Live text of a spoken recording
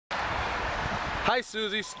Hi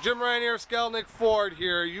Susie, Jim Rineer, Skalnek Ford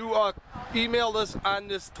here. You emailed us on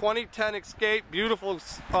this 2010 Escape, beautiful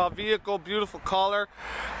vehicle, beautiful color.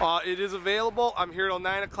 It is available. I'm here till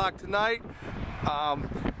 9 o'clock tonight.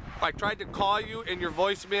 I tried to call you and your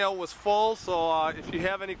voicemail was full, so if you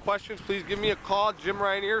have any questions, please give me a call. Jim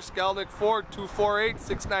Rineer, Skalnek Ford,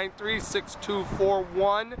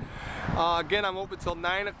 248-693-6241. Again, I'm open till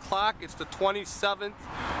 9 o'clock. It's the 27th,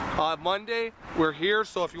 Monday. We're here,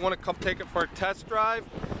 so if you want to come take it for a test drive,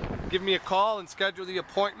 give me a call and schedule the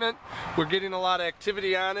appointment. We're getting a lot of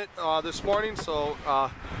activity on it this morning, so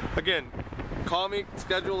again, call me,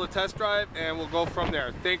 schedule a test drive, and we'll go from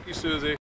there. Thank you, Susie.